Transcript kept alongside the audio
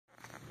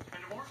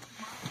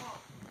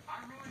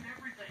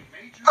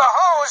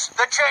hose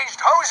that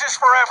changed hoses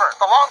forever.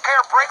 The lawn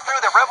care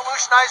breakthrough that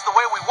revolutionized the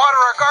way we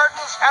water our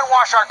gardens and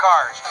wash our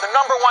cars. The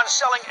 #1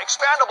 selling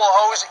expandable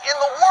hose in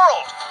the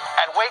world.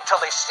 And wait till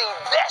they see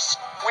this.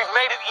 We've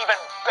made it even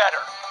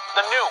better.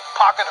 The new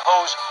Pocket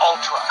Hose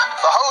Ultra.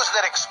 The hose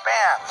that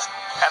expands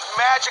and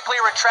magically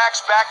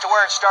retracts back to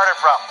where it started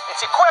from.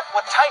 It's equipped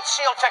with tight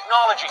seal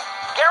technology,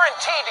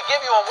 guaranteed to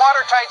give you a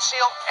watertight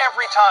seal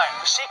every time.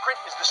 The secret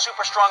is the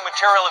super strong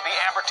material of the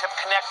amber tip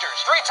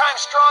connectors, 3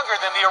 times stronger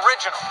than the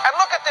original. And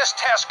look at this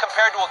test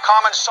compared to a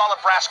common solid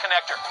brass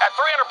connector. At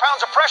 300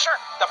 pounds of pressure,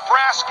 the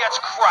brass gets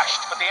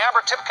crushed, but the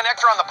amber tip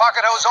connector on the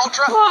Pocket Hose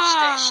Ultra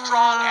stays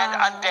strong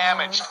and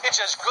undamaged. It's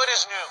as good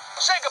as new.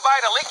 Say goodbye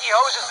to leaky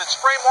hoses that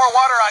spray more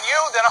water on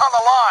you than on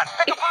the lawn.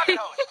 Pick a Pocket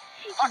Hose.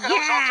 Pocket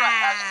Hose Ultra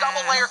has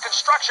double-layer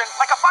construction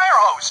like a fire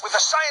hose, with a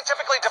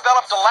scientifically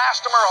developed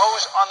elastomer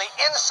hose on the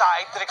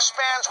inside that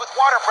expands with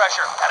water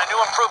pressure, and a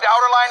new improved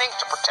outer lining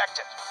to protect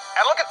it.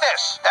 And look at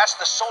this. That's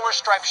the Solar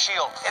Stripe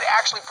Shield. It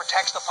actually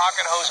protects the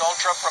Pocket Hose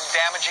Ultra from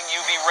damaging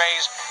UV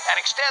rays and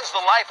extends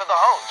the life of the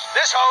hose.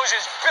 This hose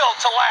is built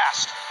to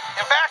last.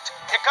 In fact,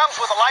 it comes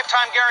with a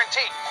lifetime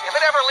guarantee. If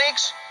it ever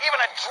leaks, even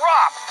a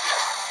drop,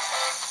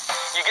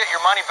 you get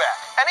your money back.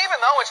 And even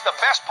though it's the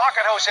best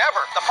pocket hose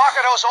ever, the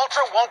Pocket Hose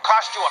Ultra won't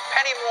cost you a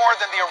penny more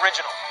than the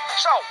original.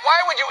 So,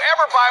 why would you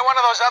ever buy one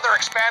of those other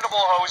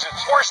expandable hoses?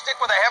 Or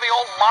stick with a heavy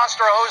old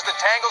monster hose that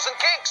tangles and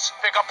kinks?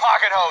 Pick a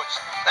Pocket Hose.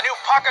 The new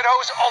Pocket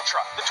Hose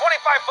Ultra. The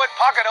 25-foot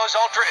Pocket Hose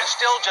Ultra is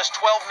still just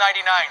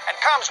 $12.99 and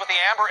comes with the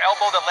amber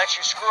elbow that lets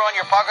you screw on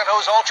your Pocket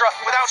Hose Ultra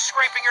without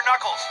scraping your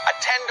knuckles. A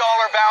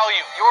 $10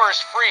 value. Yours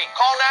free.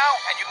 Call now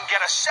and you can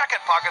get a second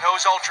Pocket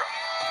Hose Ultra.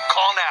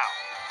 Call now.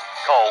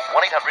 Call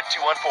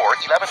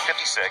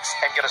 1-800-214-1156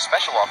 and get a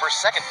special offer,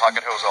 second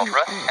Pocket Hose Ultra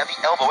and the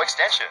elbow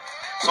extension.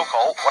 So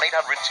call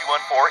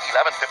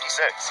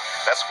 1-800-214-1156.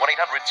 That's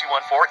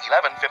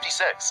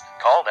 1-800-214-1156.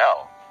 Call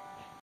now.